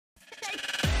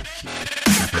The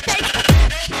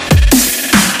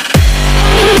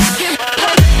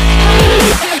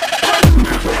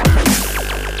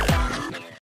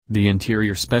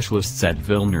interior specialists at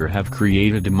Vilner have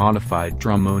created a modified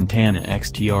Tramontana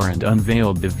XTR and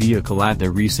unveiled the vehicle at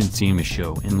the recent SEMA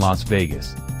show in Las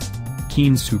Vegas.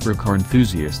 Keen supercar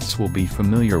enthusiasts will be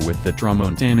familiar with the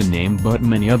Tramontana name, but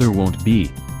many other won't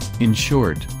be. In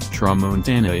short,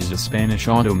 Tramontana is a Spanish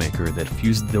automaker that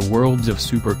fused the worlds of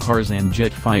supercars and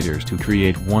jet fighters to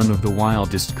create one of the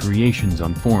wildest creations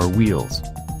on four wheels.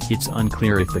 It's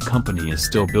unclear if the company is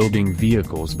still building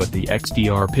vehicles, but the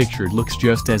XTR pictured looks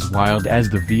just as wild as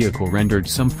the vehicle rendered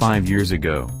some 5 years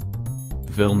ago.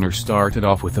 Vilner started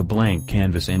off with a blank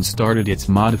canvas and started its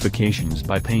modifications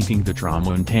by painting the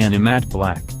Tramontana matte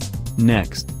black.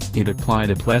 Next, it applied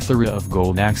a plethora of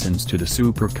gold accents to the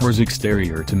supercar's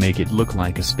exterior to make it look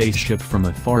like a spaceship from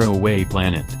a faraway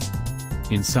planet.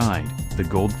 Inside, the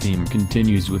gold theme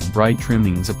continues with bright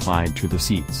trimmings applied to the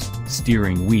seats,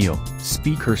 steering wheel,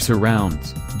 speaker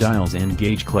surrounds, dials and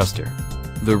gauge cluster.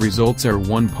 The results are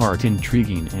 1 part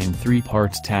intriguing and 3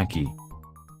 parts tacky.